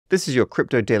This is your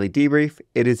Crypto Daily Debrief.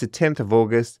 It is the 10th of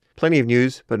August. Plenty of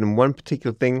news, but in one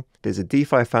particular thing, there's a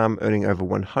DeFi farm earning over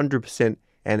 100%,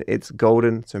 and it's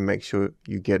golden, so make sure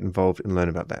you get involved and learn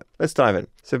about that. Let's dive in.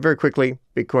 So very quickly,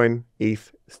 Bitcoin,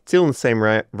 ETH, still in the same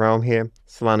realm here.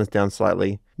 Solana's down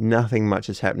slightly. Nothing much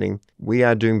is happening. We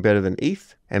are doing better than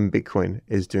ETH, and Bitcoin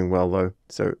is doing well though.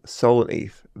 So Sol and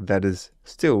ETH, that is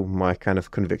still my kind of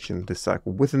conviction this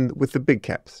cycle with the big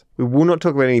caps. We will not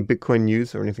talk about any Bitcoin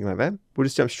news or anything like that. We'll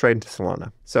just jump straight into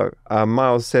Solana. So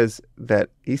Miles says that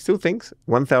he still thinks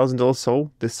 $1,000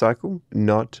 Sol this cycle,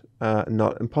 not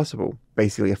impossible.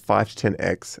 Basically a 5 to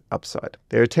 10x upside.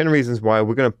 There are 10 reasons why.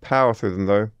 We're going to power through them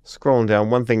though. Scrolling down,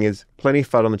 one thing is plenty of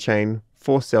FUD on the chain,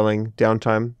 forced selling,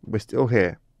 downtime. We're still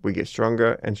here. We get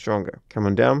stronger and stronger. Come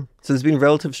on down. So there's been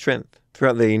relative strength.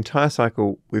 Throughout the entire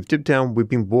cycle, we've dipped down, we've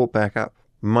been brought back up.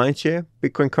 Mindshare,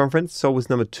 Bitcoin conference, Sol was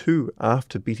number 2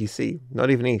 after BTC,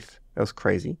 not even ETH. That was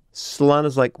crazy.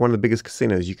 Solana's like one of the biggest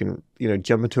casinos. You can,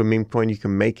 jump into a meme coin, you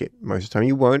can make it. Most of the time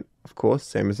you won't, of course,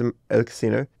 same as a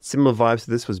casino. Similar vibes to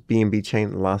this was BNB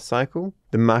chain last cycle.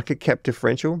 The market cap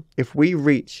differential, if we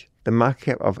reach the market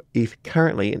cap of ETH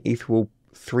currently, and ETH will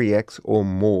 3x or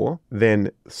more,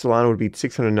 then Solana would be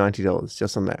 $690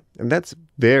 just on that. And that's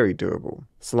very doable.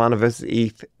 Solana versus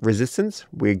ETH resistance,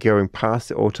 we're going past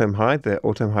the all-time high. The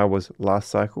all-time high was last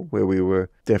cycle where we were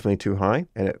definitely too high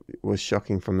and it was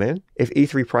shocking from then. If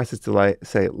ETH reprices to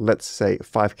let's say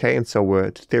 5K and so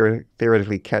were to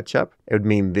theoretically catch up, it would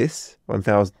mean this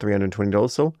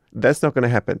 $1,320 Sol. That's not going to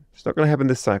happen. It's not going to happen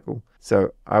this cycle.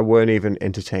 So I won't even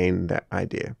entertain that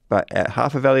idea. But at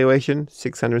half evaluation,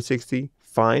 660,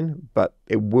 fine, but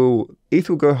ETH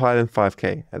will go higher than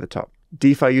 5K at the top.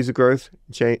 DeFi user growth,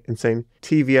 insane.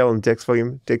 TVL and DEX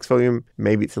volume,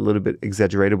 maybe it's a little bit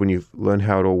exaggerated when you've learned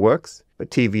how it all works,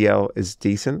 but TVL is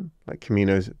decent, like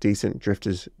Camino's decent,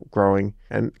 Drifter's growing,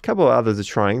 and a couple of others are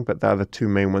trying, but they're the two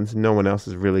main ones. No one else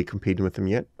is really competing with them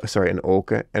yet. Sorry, and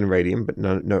Orca and Radium, but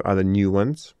no other new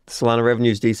ones. Solana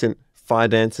revenue is decent.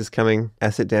 Finance is coming.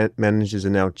 Asset managers are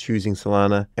now choosing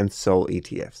Solana and Sol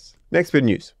ETFs. Next bit of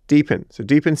news, Deepin. So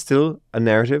Deepin's still a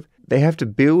narrative. They have to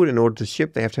build in order to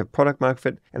ship. They have to have product market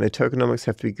fit, and their tokenomics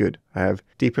have to be good. I have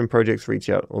Deepin projects reach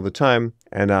out all the time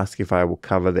and ask if I will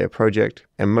cover their project.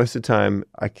 And most of the time,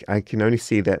 I can only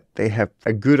see that they have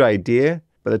a good idea,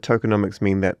 but the tokenomics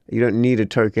mean that you don't need a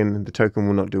token. The token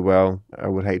will not do well. I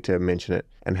would hate to mention it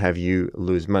and have you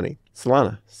lose money.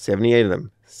 Solana, 78 of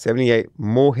them. 78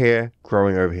 more here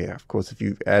growing over here. Of course, if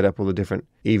you add up all the different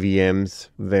EVMs,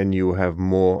 then you will have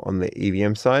more on the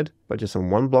EVM side. But just on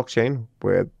one blockchain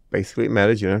where basically it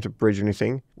matters, you don't have to bridge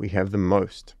anything, we have the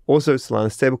most. Also,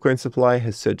 Solana's stablecoin supply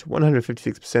has surged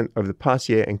 156% over the past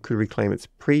year and could reclaim its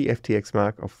pre-FTX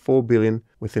mark of 4 billion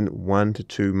within 1 to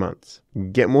 2 months.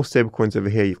 Get more stablecoins over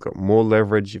here, you've got more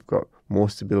leverage, you've got more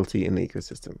stability in the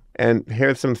ecosystem. And here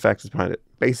are some of the factors behind it.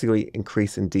 Basically,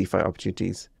 increase in DeFi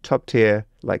opportunities. Top tier,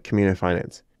 like Camino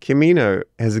Finance. Camino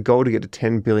has a goal to get to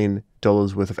 $10 billion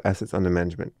worth of assets under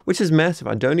management, which is massive.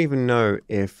 I don't even know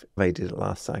if they did it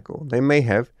last cycle. They may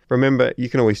have. Remember, you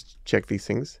can always check these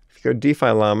things. If you go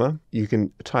DeFi Llama, you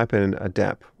can type in a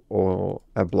dApp or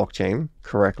a blockchain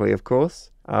correctly, of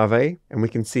course, Aave, and we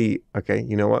can see, okay,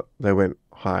 you know what? They went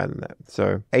higher than that.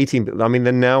 So 18, I mean,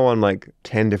 they're now on like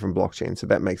 10 different blockchains, so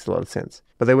that makes a lot of sense.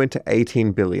 But they went to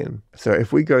 18 billion. So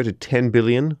if we go to 10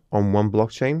 billion on one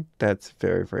blockchain, that's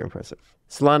very, very impressive.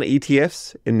 Solana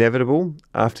ETFs, inevitable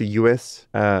after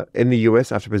in the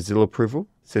US after Brazil approval,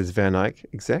 says Van Eyck,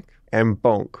 exec. And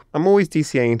BONK. I'm always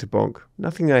DCAing into BONK.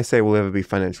 Nothing I say will ever be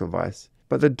financial advice.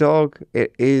 But the dog,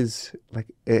 it is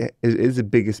the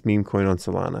biggest meme coin on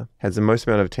Solana, has the most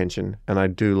amount of attention, and I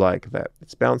do like that.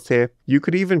 It's bounced here. You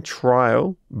could even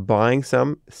trial buying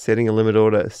some, setting a limit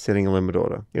order.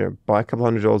 Buy a couple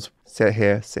 $100, set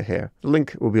here. The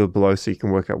link will be below so you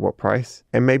can work out what price,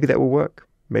 and maybe that will work.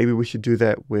 Maybe we should do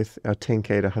that with our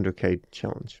 10K to 100K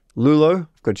challenge. LULO,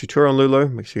 I've got a tutorial on LULO.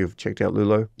 Make sure you've checked out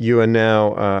LULO. You are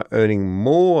now earning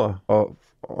more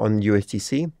on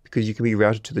USDC because you can be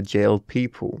routed to the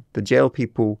JLP pool. The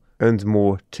JLP pool earns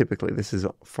more typically. This is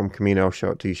from Camino. I'll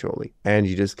show it to you shortly. And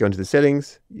you just go into the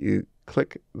settings, you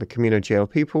click the Camino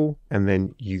JLP pool, and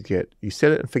then you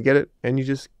set it and forget it, and you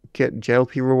just get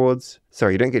JLP rewards.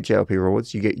 Sorry, you don't get JLP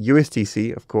rewards. You get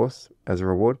USDC, of course, as a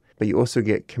reward, but you also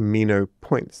get Camino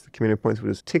points. The Camino points will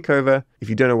just tick over. If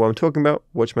you don't know what I'm talking about,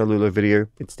 watch my LULO video.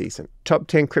 It's decent. Top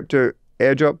 10 crypto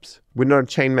Airdrops, we're not a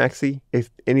chain maxi. If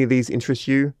any of these interest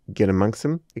you, get amongst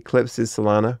them. Eclipse is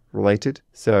Solana related,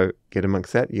 so get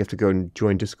amongst that. You have to go and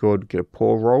join Discord, get a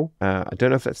pour roll. I don't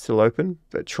know if that's still open,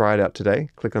 but try it out today.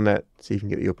 Click on that, see if you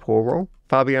can get your pour roll.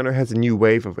 Fabiano has a new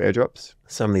wave of airdrops.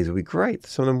 Some of these will be great,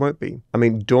 some of them won't be. I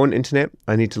mean, Dawn Internet,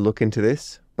 I need to look into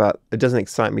this, but it doesn't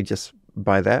excite me just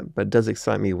by that, but it does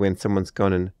excite me when someone's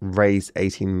gone and raised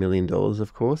 $18 million,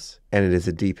 of course, and it is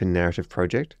a deep and narrative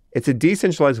project. It's a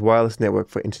decentralized wireless network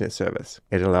for internet service.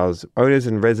 It allows owners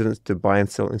and residents to buy and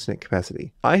sell internet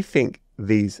capacity. I think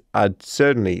these are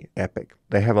certainly epic.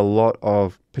 They have a lot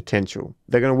of potential.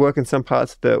 They're going to work in some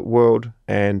parts of the world,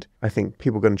 and I think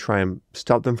people are going to try and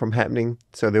stop them from happening.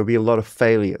 So there'll be a lot of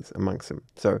failures amongst them.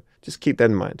 So just keep that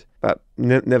in mind. But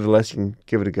nevertheless, you can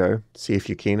give it a go, see if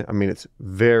you're keen. I mean, it's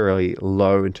very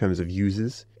low in terms of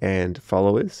users and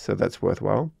followers, so that's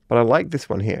worthwhile. But I like this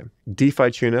one here.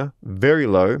 DeFi tuner, very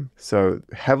low. So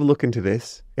have a look into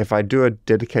this. If I do a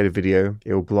dedicated video,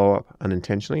 it will blow up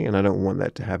unintentionally, and I don't want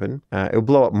that to happen. It will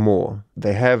blow up more.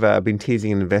 They have been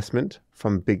teasing an investment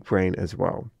from Big Brain as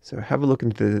well. So have a look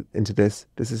into this.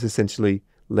 This is essentially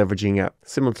leveraging up,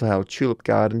 similar to how Tulip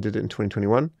Garden did it in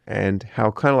 2021, and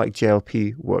how kind of like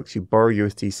JLP works. You borrow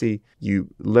USDC,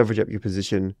 you leverage up your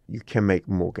position, you can make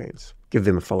more gains. Give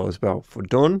them a follow as well. For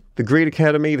Dawn, the Greed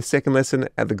Academy, the second lesson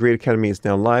at the Greed Academy is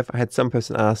now live. I had some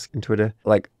person ask in Twitter,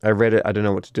 like, I read it, I don't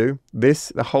know what to do.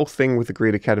 The whole thing with the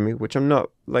Greed Academy, which I'm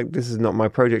not, like, this is not my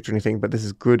project or anything, but this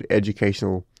is good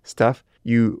educational stuff.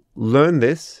 You learn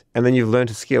this, and then you've learned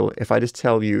a skill. If I just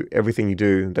tell you everything you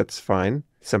do, that's fine.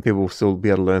 Some people will still be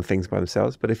able to learn things by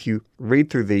themselves. But if you read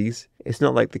through these, it's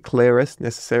not like the clearest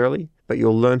necessarily, but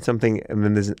you'll learn something, and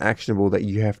then there's an actionable that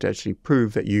you have to actually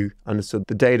prove that you understood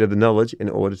the data, the knowledge, in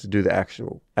order to do the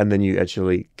actionable. And then you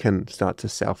actually can start to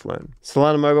self-learn.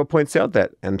 Solana Mobile points out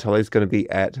that Anatoly is going to be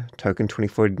at Token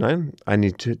 2049. I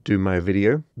need to do my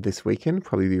video this weekend,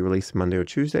 probably be released Monday or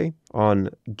Tuesday, on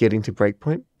getting to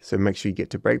Breakpoint. So make sure you get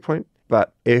to Breakpoint.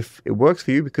 But if it works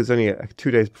for you, because only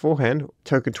 2 days beforehand,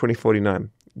 Token 2049,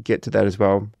 get to that as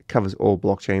well. It covers all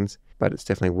blockchains, but it's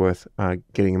definitely worth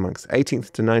getting amongst.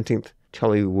 18th to 19th,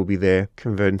 Charlie will be there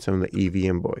converting some of the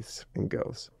EVM boys and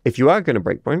girls. If you are going to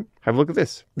Breakpoint, have a look at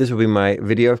this. This will be my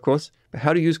video, of course, but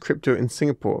how to use crypto in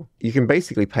Singapore. You can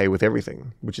basically pay with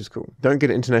everything, which is cool. Don't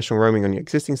get international roaming on your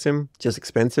existing SIM, just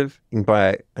expensive. You can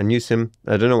buy a new SIM.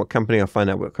 I don't know what company, I'll find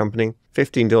out what company.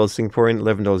 $15 Singaporean,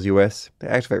 $11 US. They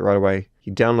activate right away.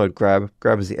 You download Grab.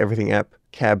 Grab is the everything app.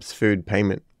 Cabs, food,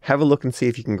 payment. Have a look and see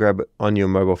if you can grab it on your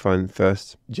mobile phone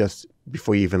first, just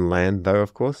before you even land though,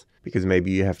 of course, because maybe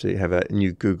you have to have a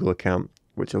new Google account,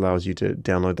 which allows you to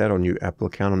download that, or new Apple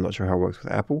account. I'm not sure how it works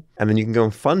with Apple. And then you can go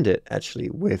and fund it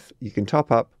actually with, you can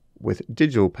top up with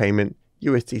digital payment,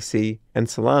 USDC and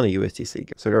Solana USDC.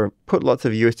 So go put lots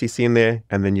of USDC in there,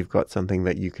 and then you've got something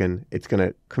that you can, it's going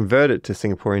to convert it to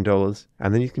Singaporean dollars,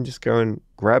 and then you can just go and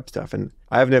grab stuff. And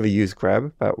I've never used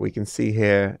Grab, but we can see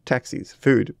here taxis,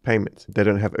 food, payments. They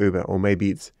don't have Uber, or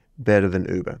maybe it's better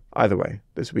than Uber. Either way,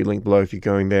 this will be linked below if you're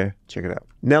going there. Check it out.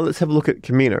 Now let's have a look at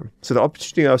Camino. So the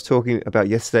opportunity I was talking about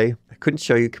yesterday, I couldn't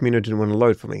show you. Camino didn't want to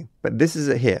load for me, but this is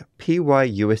it here.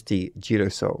 PYUSD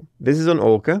JitoSol. This is on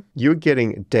Orca. You're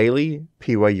getting daily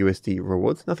PYUSD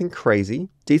rewards. Nothing crazy.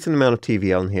 Decent amount of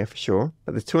TVL in here for sure,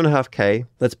 but there's 2.5K.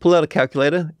 Let's pull out a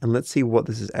calculator and let's see what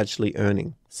this is actually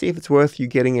earning. See if it's worth you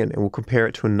getting in, and we'll compare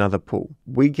it to another pool.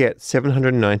 We get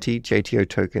 790 JTO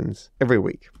tokens every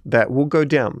week. That will go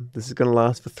down. This is going to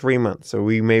last for 3 months, so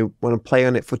we may want to play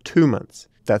on it for 2 months.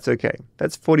 That's okay.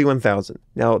 That's 41,000.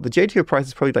 Now, the JTO price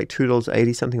is probably like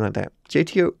 $2.80, something like that.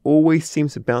 JTO always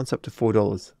seems to bounce up to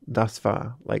 $4 thus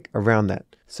far, like around that.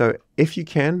 So if you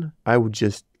can, I would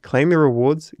just claim the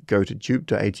rewards, go to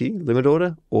Jup.ag, limit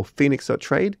order, or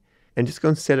Phoenix.trade, and just go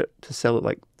and set it to sell it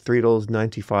like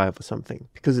 $3.95 or something,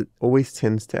 because it always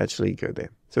tends to actually go there.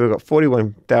 So we've got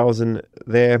 41,000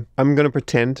 there. I'm going to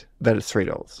pretend that it's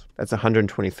 $3. That's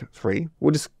 123.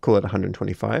 We'll just call it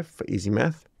 125 for easy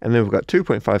math. And then we've got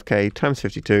 2.5K times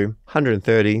 52,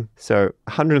 130. So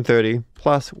 130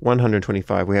 plus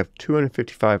 125, we have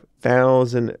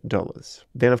 $255,000.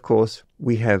 Then of course,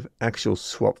 we have actual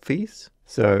swap fees.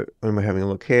 So when we're having a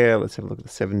look here, let's have a look at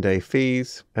the 7-day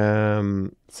fees.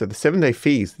 So the 7-day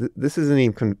fees, this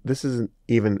isn't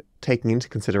even taking into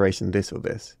consideration this or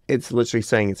this. It's literally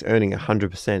saying it's earning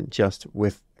 100% just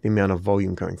with the amount of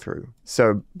volume going through.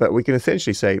 So, but we can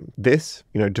essentially say this,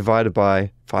 divided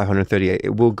by 538,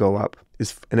 it will go up,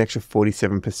 is an extra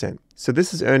 47%. So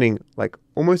this is earning like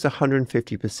almost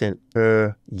 150%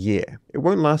 per year. It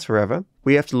won't last forever.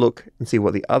 We have to look and see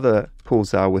what the other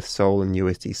pools are with Sol and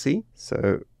USDC.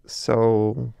 So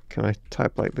Sol, can I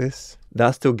type like this?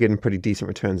 They're still getting pretty decent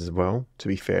returns as well, to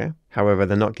be fair. However,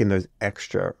 they're not getting those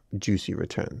extra juicy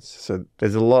returns. So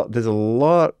there's a lot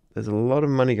of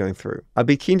money going through. I'd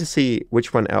be keen to see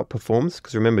which one outperforms,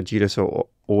 because remember, JitoSol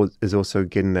is also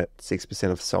getting that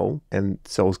 6% of Sol, and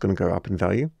Sol's going to go up in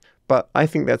value. But I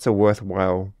think that's a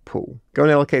worthwhile pool. Go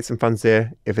and allocate some funds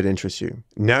there if it interests you.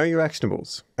 Now your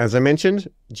actionables. As I mentioned,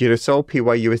 JitoSol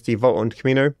PYUSD Vault on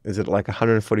Camino is at like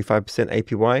 145%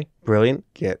 APY. Brilliant.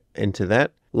 Get into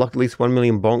that. Lock at least 1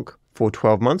 million BONK for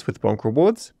 12 months with BONK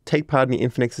rewards. Take part in the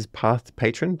Infinex's Path to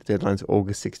Patron. The deadline's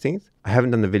August 16th. I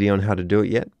haven't done the video on how to do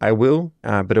it yet. I will,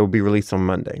 but it will be released on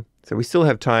Monday. So we still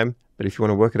have time. But if you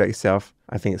want to work it out yourself,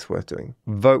 I think it's worth doing.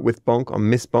 Vote with BONK on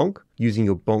Miss BONK using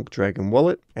your BONK Dragon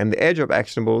wallet. And the airdrop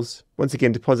actionables, once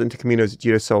again, deposit into Camino's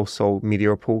JitoSol Sol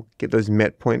Meteora pool. Get those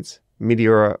MET points.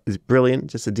 Meteora is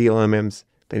brilliant, just the DLMMs.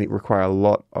 They require a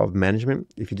lot of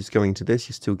management. If you're just going into this,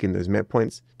 you're still getting those MET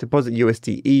points. Deposit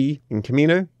USDE in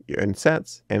Camino, you earn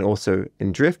sats. And also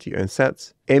in Drift, you earn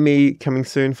sats. ME coming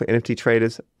soon for NFT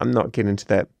traders. I'm not getting into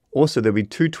that. Also, there'll be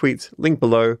 2 tweets linked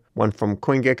below, one from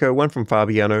CoinGecko, one from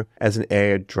Fabiano, as an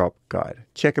airdrop guide.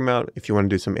 Check them out if you want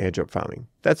to do some airdrop farming.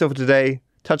 That's all for today.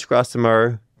 Touch grass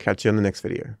tomorrow. Catch you on the next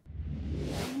video.